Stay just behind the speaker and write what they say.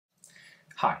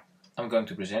Hi, I'm going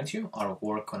to present you our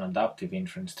work on adaptive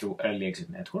inference through early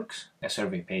exit networks, a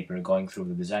survey paper going through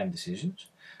the design decisions,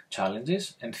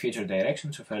 challenges, and future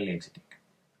directions of early exiting.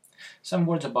 Some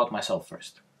words about myself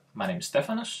first. My name is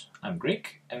Stefanos, I'm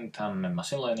Greek, and I'm a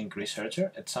machine learning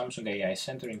researcher at Samsung AI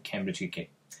Center in Cambridge, UK.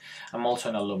 I'm also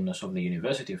an alumnus of the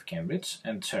University of Cambridge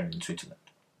and CERN in Switzerland.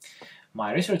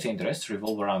 My research interests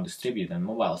revolve around distributed and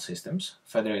mobile systems,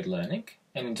 federated learning,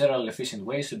 and in general efficient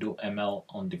ways to do ML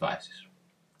on devices.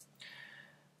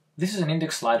 This is an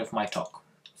index slide of my talk.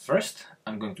 First,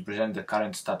 I'm going to present the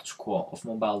current status quo of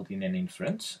mobile DNN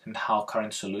inference and how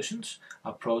current solutions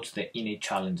approach the innate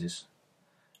challenges.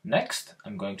 Next,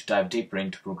 I'm going to dive deeper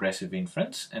into progressive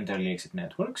inference and early exit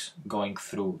networks, going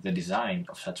through the design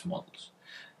of such models.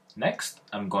 Next,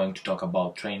 I'm going to talk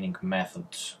about training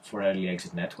methods for early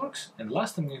exit networks, and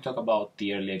last I'm going to talk about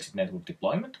the early exit network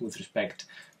deployment with respect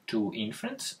to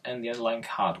inference and the underlying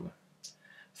hardware.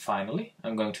 Finally,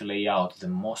 I'm going to lay out the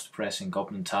most pressing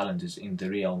open challenges in the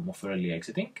realm of early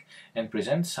exiting and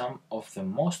present some of the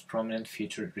most prominent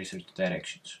future research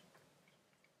directions.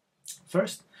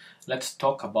 First, let's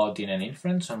talk about DNN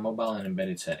inference on mobile and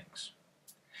embedded settings.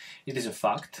 It is a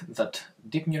fact that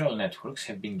deep neural networks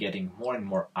have been getting more and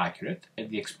more accurate at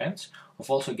the expense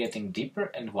of also getting deeper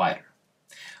and wider.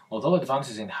 Although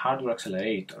advances in hardware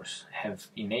accelerators have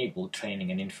enabled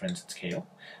training and inference at scale,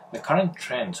 the current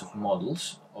trends of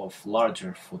models of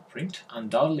larger footprint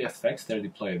undoubtedly affects their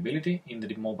deployability in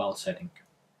the mobile setting.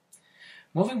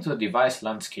 Moving to the device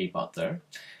landscape out there,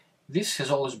 this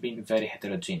has always been very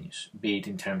heterogeneous, be it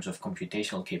in terms of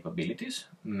computational capabilities,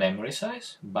 memory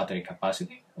size, battery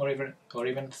capacity, or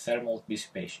even thermal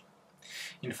dissipation.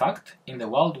 In fact, in the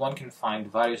wild one can find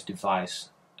various devices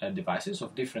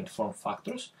of different form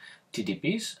factors,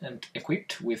 TDPs, and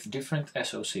equipped with different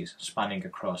SoCs spanning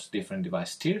across different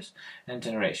device tiers and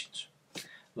generations.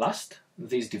 Last,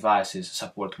 these devices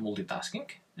support multitasking,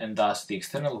 and thus the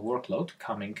external workload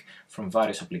coming from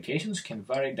various applications can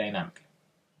vary dynamically.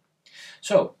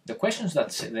 So, the question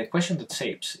that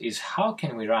shapes is how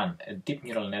can we run a deep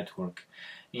neural network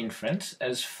inference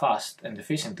as fast and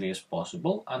efficiently as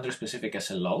possible under specific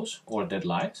SLOs or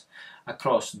deadlines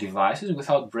across devices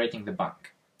without breaking the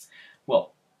bank?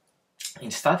 Well,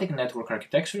 in static network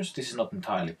architectures, this is not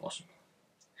entirely possible.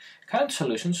 Current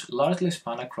solutions largely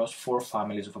span across four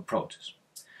families of approaches.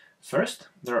 First,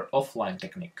 there are offline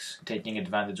techniques, taking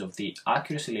advantage of the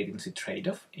accuracy-latency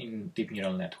trade-off in deep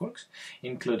neural networks,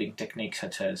 including techniques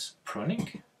such as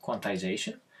pruning,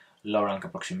 quantization, low-rank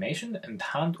approximation, and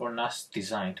hand or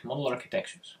NAS-designed model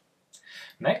architectures.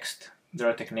 Next, there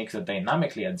are techniques that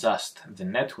dynamically adjust the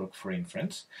network for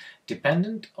inference,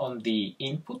 dependent on the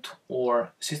input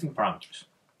or system parameters.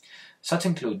 Such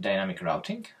include dynamic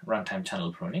routing, runtime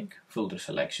channel pruning, filter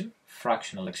selection,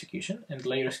 fractional execution, and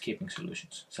layer skipping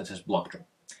solutions, such as block draw.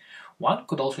 One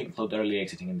could also include early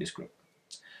exiting in this group.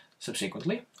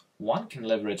 Subsequently, one can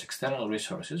leverage external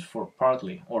resources for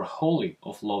partly or wholly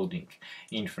offloading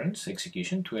inference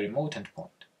execution to a remote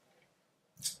endpoint.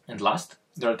 And last,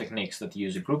 there are techniques that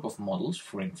use a group of models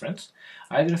for inference,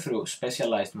 either through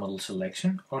specialized model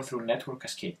selection or through network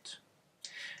cascades.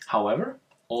 However,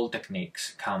 all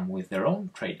techniques come with their own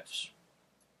trade-offs,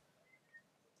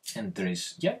 and there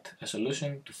is yet a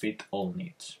solution to fit all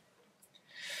needs.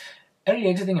 Early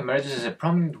exiting emerges as a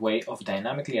prominent way of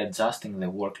dynamically adjusting the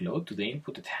workload to the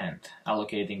input at hand,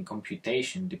 allocating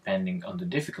computation depending on the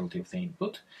difficulty of the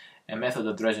input, a method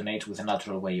that resonates with a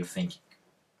natural way of thinking.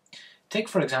 Take,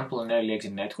 for example, an early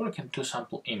exit network and two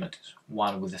sample images,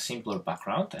 one with a simpler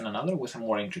background and another with a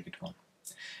more intricate one.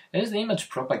 As the image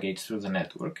propagates through the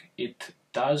network, it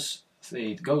goes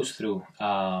through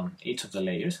each of the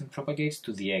layers and propagates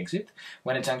to the exit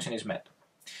when a junction is met.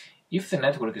 If the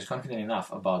network is confident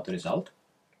enough about the result,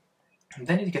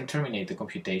 then it can terminate the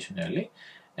computation early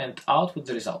and output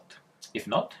the result. If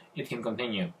not, it can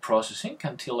continue processing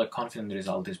until a confident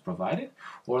result is provided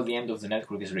or the end of the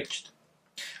network is reached.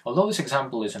 Although this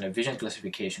example is on a vision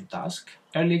classification task,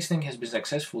 early exiting has been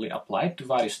successfully applied to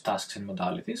various tasks and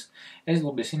modalities, as it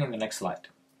will be seen in the next slide.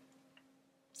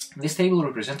 This table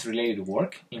represents related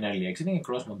work in early exiting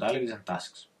across modalities and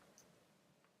tasks.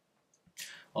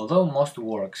 Although most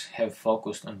works have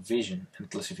focused on vision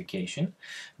and classification,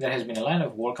 there has been a line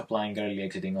of work applying early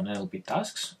exiting on NLP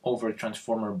tasks over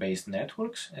transformer-based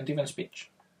networks and even speech.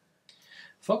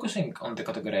 Focusing on the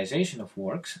categorization of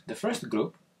works, the first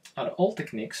group are all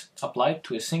techniques applied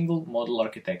to a single model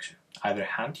architecture, either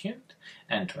hand-tuned,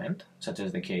 end-to-end, such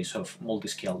as the case of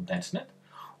multi-scale DenseNet,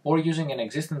 or using an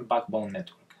existing backbone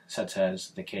network, such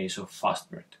as the case of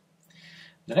FastBird.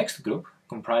 The next group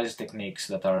comprises techniques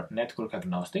that are network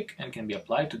agnostic and can be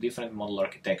applied to different model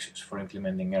architectures for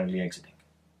implementing early exiting.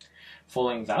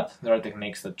 Following that, there are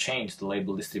techniques that change the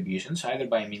label distributions either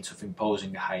by means of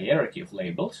imposing a hierarchy of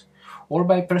labels or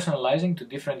by personalizing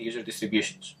to different user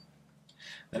distributions.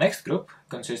 The next group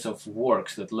consists of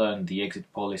works that learn the exit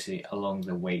policy along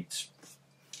the weights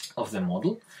of the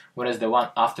model, whereas the one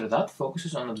after that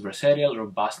focuses on adversarial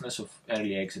robustness of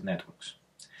early exit networks.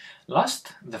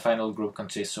 Last, the final group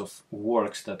consists of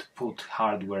works that put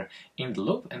hardware in the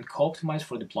loop and co-optimize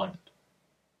for deployment.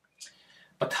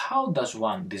 But how does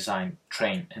one design,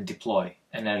 train, and deploy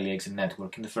an early exit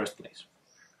network in the first place?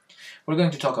 We're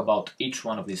going to talk about each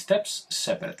one of these steps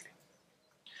separately.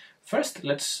 First,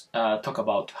 let's talk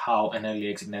about how an early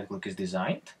exit network is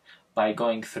designed by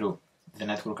going through the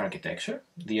network architecture,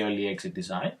 the early exit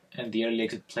design, and the early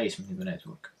exit placement in the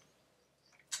network.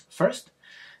 First,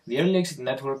 the early exit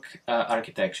network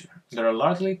architecture. There are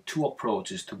largely two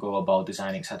approaches to go about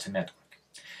designing such a network.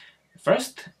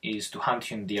 First is to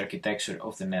hand-tune the architecture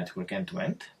of the network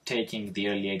end-to-end, taking the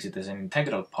early exit as an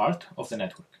integral part of the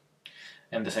network.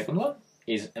 And the second one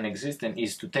is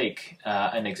to take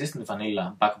an existing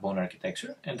vanilla backbone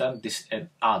architecture and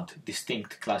add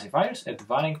distinct classifiers at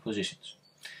varying positions.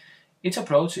 Each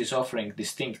approach is offering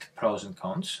distinct pros and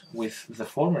cons, with the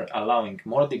former allowing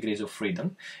more degrees of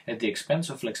freedom at the expense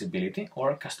of flexibility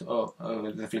or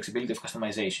the flexibility of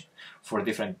customization for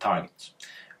different targets,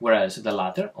 whereas the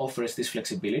latter offers this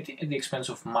flexibility at the expense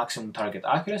of maximum target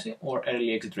accuracy or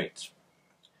early exit rates.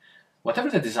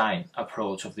 Whatever the design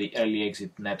approach of the early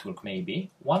exit network may be,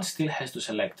 one still has to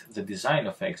select the design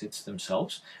of exits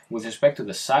themselves with respect to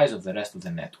the size of the rest of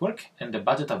the network and the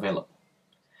budget available.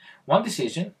 One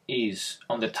decision is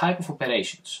on the type of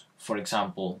operations, for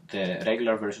example, the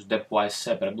regular versus depth-wise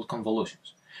separable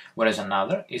convolutions, whereas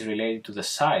another is related to the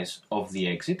size of the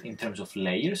exit in terms of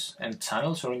layers and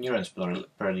channels or neurons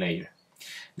per layer.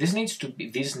 These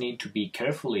need to be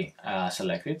carefully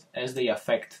selected as they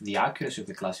affect the accuracy of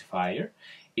the classifier,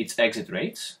 its exit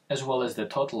rates, as well as the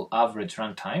total average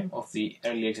runtime of the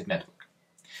early exit network.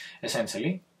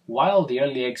 Essentially, while the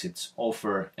early exits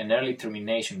offer an early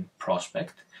termination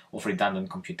prospect of redundant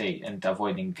computation and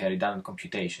avoiding redundant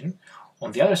computation,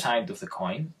 on the other side of the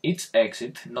coin, each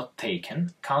exit not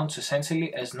taken counts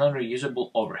essentially as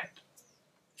non-reusable overhead.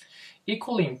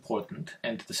 Equally important,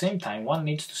 and at the same time, one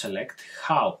needs to select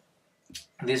how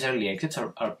these early exits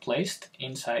are placed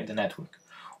inside the network,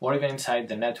 or even inside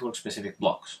the network-specific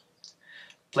blocks.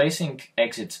 Placing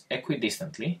exits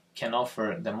equidistantly can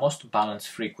offer the most balanced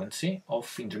frequency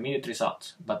of intermediate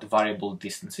results, but variable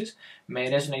distances may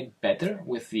resonate better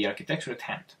with the architecture at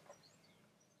hand.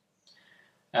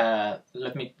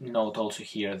 Let me note also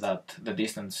here that the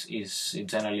distance is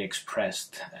generally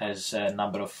expressed as a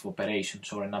number of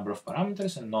operations or a number of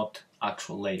parameters and not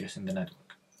actual layers in the network.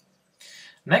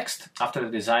 Next, after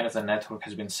the design of the network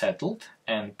has been settled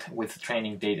and with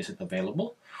training dataset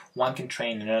available, one can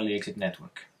train an early exit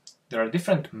network. There are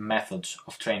different methods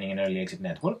of training an early exit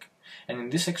network, and in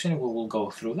this section we will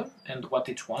go through them and what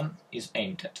each one is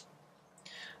aimed at.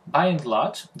 By and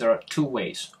large, there are two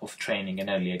ways of training an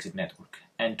early exit network: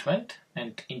 end-to-end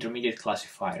and intermediate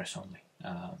classifiers only,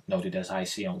 noted as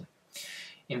IC only.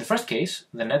 In the first case,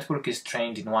 the network is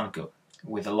trained in one go,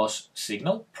 with a loss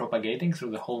signal propagating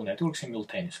through the whole network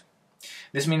simultaneously.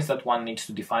 This means that one needs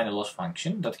to define a loss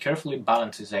function that carefully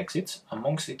balances exits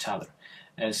amongst each other,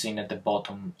 as seen at the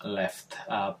bottom left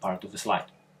part of the slide.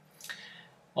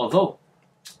 Although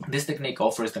this technique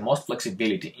offers the most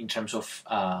flexibility in terms of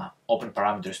open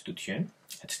parameters to tune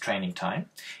at training time,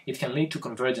 it can lead to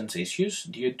convergence issues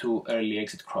due to early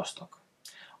exit crosstalk.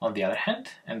 On the other hand,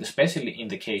 and especially in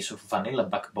the case of vanilla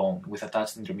backbone with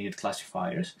attached intermediate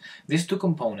classifiers, these two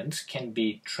components can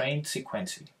be trained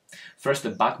sequentially. First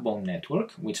the backbone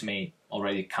network, which may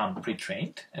already come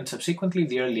pre-trained, and subsequently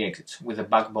the early exits, with the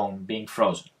backbone being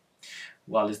frozen.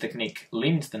 While this technique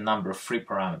limits the number of free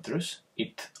parameters,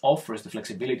 it offers the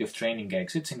flexibility of training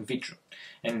exits in vitro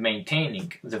and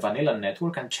maintaining the vanilla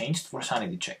network unchanged for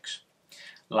sanity checks.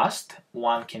 Last,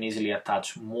 one can easily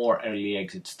attach more early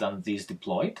exits than these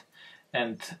deployed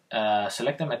and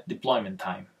select them at deployment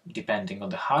time, depending on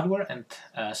the hardware and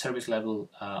service level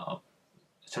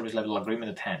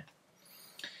agreement at hand.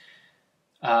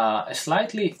 A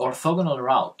slightly orthogonal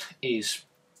route is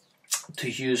to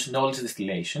use knowledge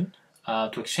distillation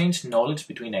to exchange knowledge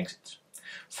between exits.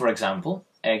 For example,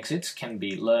 exits can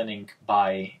be learning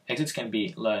by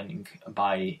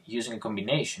using a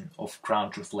combination of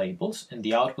ground truth labels and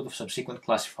the output of subsequent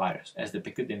classifiers, as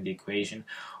depicted in the equation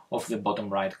of the bottom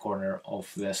right corner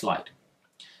of the slide.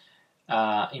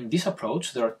 In this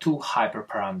approach, there are two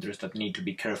hyperparameters that need to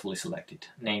be carefully selected,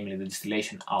 namely the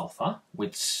distillation alpha,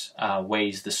 which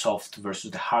weighs the soft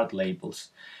versus the hard labels,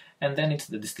 and then it's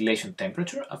the distillation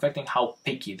temperature, affecting how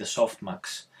picky the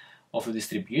softmax of the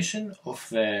distribution of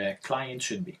the client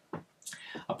should be.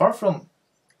 Apart from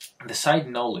the side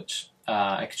knowledge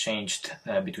exchanged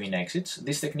between exits,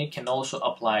 this technique can also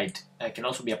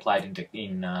be applied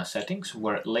in settings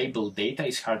where label data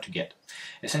is hard to get,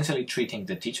 essentially treating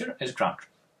the teacher as ground truth.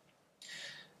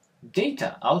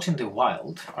 Data out in the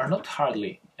wild are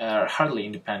hardly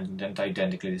independent and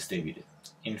identically distributed.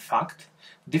 In fact,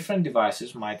 different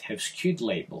devices might have skewed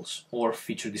labels or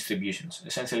feature distributions,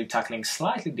 essentially tackling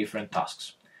slightly different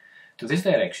tasks. To this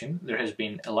direction, there has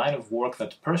been a line of work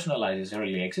that personalizes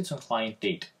early exits on client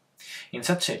data. In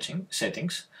such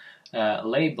settings,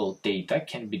 label data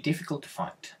can be difficult to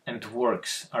find, and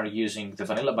works are using the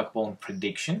vanilla backbone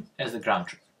prediction as the ground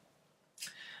truth.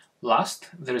 Last,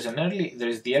 there is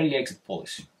the early exit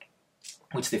policy,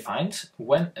 which defines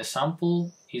when a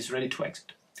sample is ready to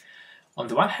exit. On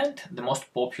the one hand, the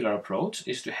most popular approach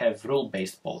is to have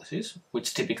rule-based policies,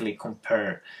 which typically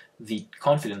compare the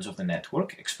confidence of the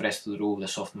network, expressed through the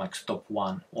softmax top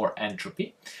 1 or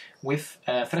entropy, with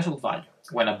a threshold value.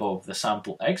 When above, the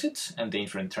sample exits and the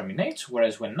inference terminates,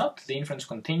 whereas when not, the inference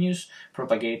continues,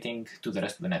 propagating to the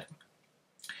rest of the network.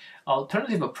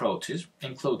 Alternative approaches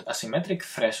include asymmetric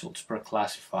thresholds per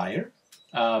classifier,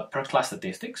 per class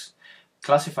statistics,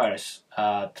 classifiers'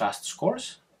 trust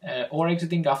scores, or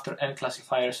exiting after n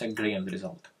classifiers agree on the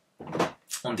result.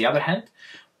 On the other hand,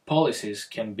 policies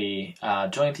can be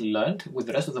jointly learned with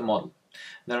the rest of the model.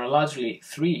 There are largely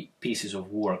three pieces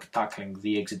of work tackling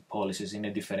the exit policies in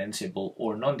a differentiable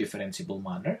or non-differentiable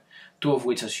manner, two of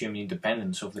which assume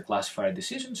independence of the classifier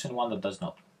decisions and one that does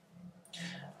not.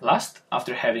 Last,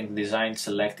 after having the design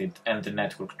selected and the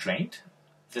network trained,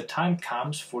 the time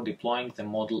comes for deploying the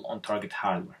model on target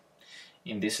hardware.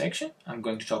 In this section, I'm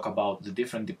going to talk about the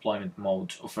different deployment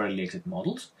modes of early exit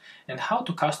models and how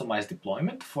to customize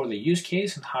deployment for the use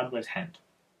case and hardware at hand.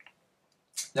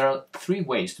 There are three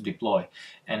ways to deploy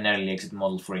an early exit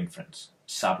model for inference: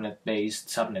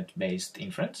 subnet-based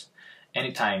inference,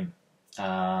 anytime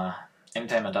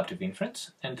adaptive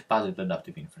inference, and budget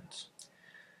adaptive inference.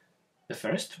 The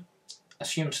first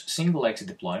assumes single exit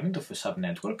deployment of a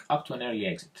subnetwork up to an early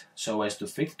exit, so as to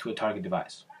fit to a target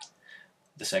device.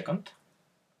 The second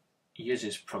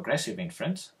uses progressive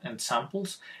inference and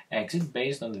samples exit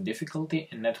based on the difficulty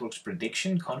in network's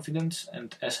prediction, confidence,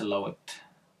 and SLO at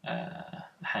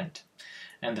hand.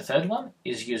 And the third one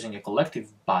is using a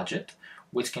collective budget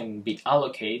which can be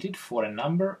allocated for a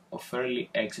number of early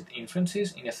exit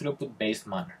inferences in a throughput-based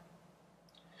manner.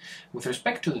 With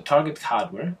respect to the target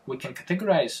hardware, we can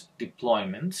categorize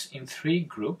deployments in three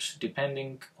groups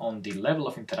depending on the level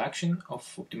of interaction of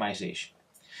optimization.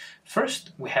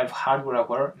 First, we have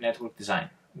hardware-aware network design,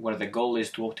 where the goal is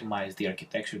to optimize the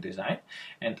architecture design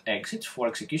and exits for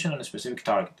execution on a specific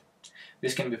target.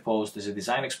 This can be posed as a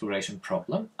design exploration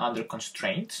problem under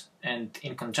constraints, and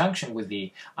in conjunction with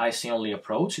the IC-only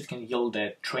approach, it can yield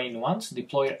a train once,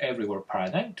 deploy everywhere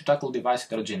paradigm to tackle device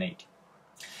heterogeneity.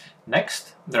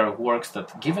 Next, there are works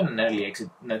that, given an early exit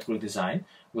network design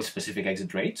with specific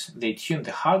exit rates, they tune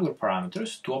the hardware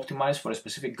parameters to optimize for a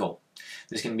specific goal.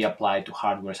 This can be applied to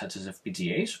hardware such as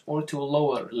FPGAs or to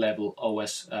lower-level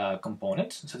OS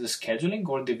components such as scheduling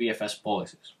or DVFS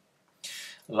policies.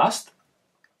 Last,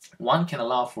 one can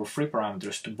allow for free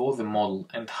parameters to both the model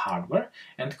and hardware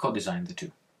and co-design the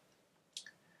two.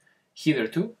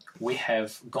 Hitherto, we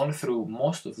have gone through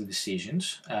most of the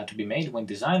decisions to be made when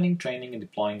designing, training, and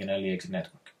deploying an early exit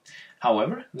network.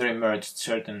 However, there emerged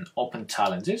certain open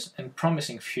challenges and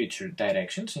promising future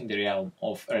directions in the realm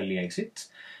of early exits,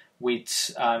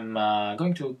 which I'm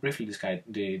going to briefly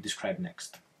describe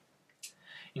next.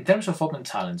 In terms of open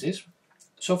challenges,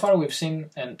 so far we've seen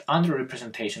an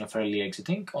underrepresentation of early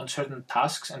exiting on certain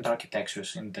tasks and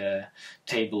architectures in the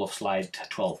table of slide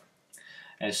 12.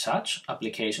 As such,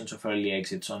 applications of early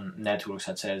exits on networks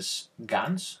such as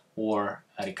GANs or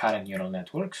recurrent neural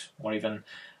networks or even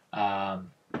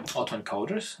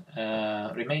autoencoders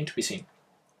remain to be seen.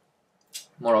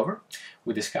 Moreover,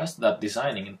 we discussed that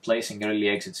designing and placing early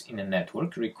exits in a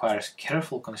network requires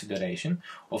careful consideration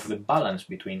of the balance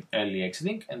between early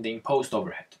exiting and the imposed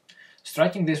overhead.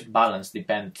 Striking this balance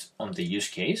depends on the use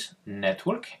case,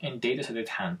 network, and dataset at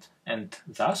hand, and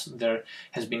thus there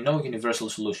has been no universal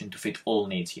solution to fit all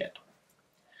needs yet.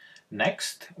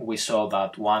 Next, we saw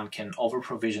that one can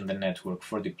over-provision the network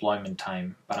for deployment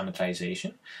time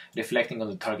parameterization, reflecting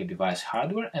on the target device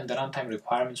hardware and the runtime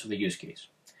requirements of the use case.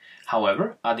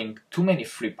 However, adding too many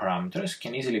free parameters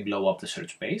can easily blow up the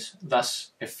search space,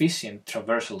 thus efficient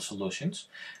traversal solutions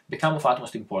become of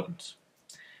utmost importance.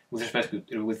 With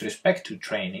respect to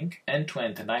training,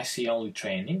 end-to-end and IC-only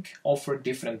training offer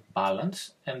different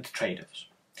balance and trade-offs.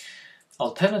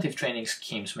 Alternative training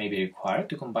schemes may be required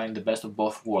to combine the best of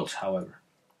both worlds, however.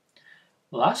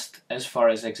 Last, as far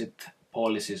as exit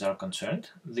policies are concerned,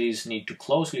 these need to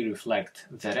closely reflect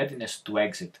the readiness to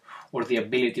exit or the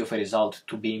ability of a result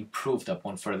to be improved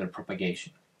upon further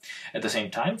propagation. At the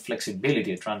same time,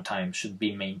 flexibility at runtime should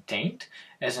be maintained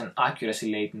as an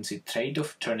accuracy-latency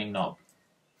trade-off turning knob.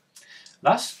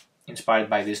 Thus, inspired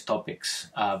by these topics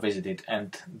visited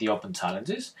and the open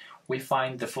challenges, we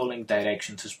find the following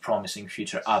directions as promising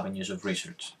future avenues of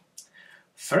research.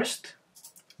 First,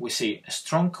 we see a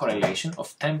strong correlation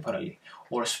of temporally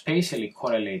or spatially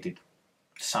correlated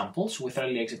samples with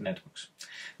early exit networks.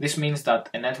 This means that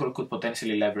a network could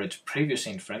potentially leverage previous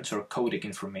inference or codec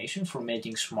information for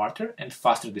making smarter and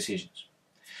faster decisions.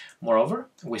 Moreover,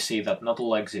 we see that not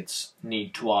all exits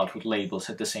need two output labels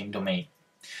at the same domain.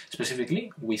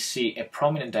 Specifically, we see a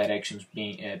prominent direction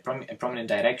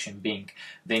being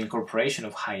the incorporation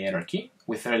of hierarchy,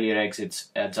 with earlier exits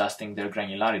adjusting their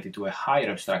granularity to a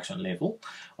higher abstraction level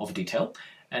of detail,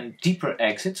 and deeper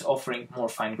exits offering more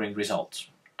fine-grained results.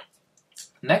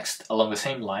 Next, along the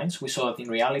same lines, we saw that in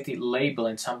reality label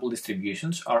and sample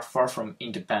distributions are far from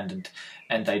independent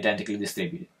and identically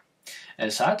distributed.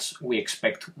 As such, we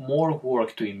expect more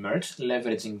work to emerge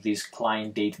leveraging these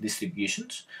client data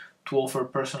distributions to offer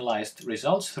personalized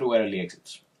results through early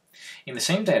exits. In the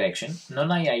same direction,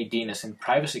 non-IIDness and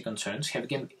privacy concerns have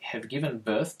given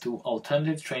birth to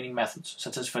alternative training methods,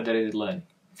 such as federated learning,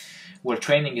 where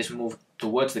training is moved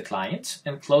towards the clients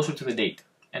and closer to the data,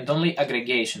 and only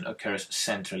aggregation occurs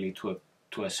centrally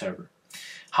to a server.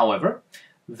 However,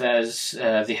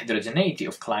 the heterogeneity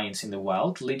of clients in the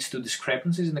wild leads to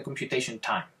discrepancies in the computation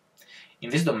time. In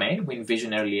this domain, we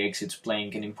envision early exits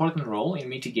playing an important role in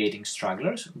mitigating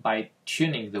stragglers by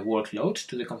tuning the workload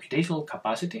to the computational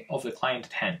capacity of the client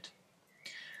at hand.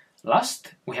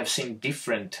 Last, we have seen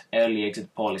different early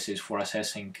exit policies for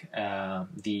assessing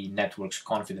the network's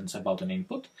confidence about an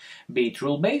input, be it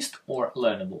rule-based or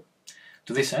learnable.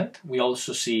 To this end, we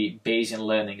also see Bayesian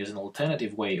learning as an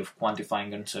alternative way of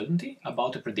quantifying uncertainty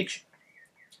about a prediction.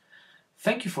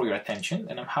 Thank you for your attention,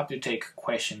 and I'm happy to take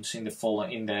questions in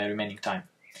the remaining time.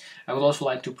 I would also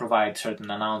like to provide certain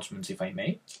announcements, if I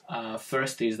may.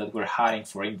 First is that we're hiring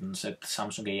for interns at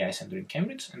Samsung AI Center in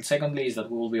Cambridge, and secondly is that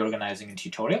we will be organizing a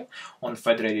tutorial on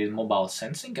federated mobile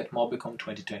sensing at MobiCom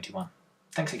 2021.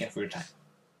 Thanks again for your time.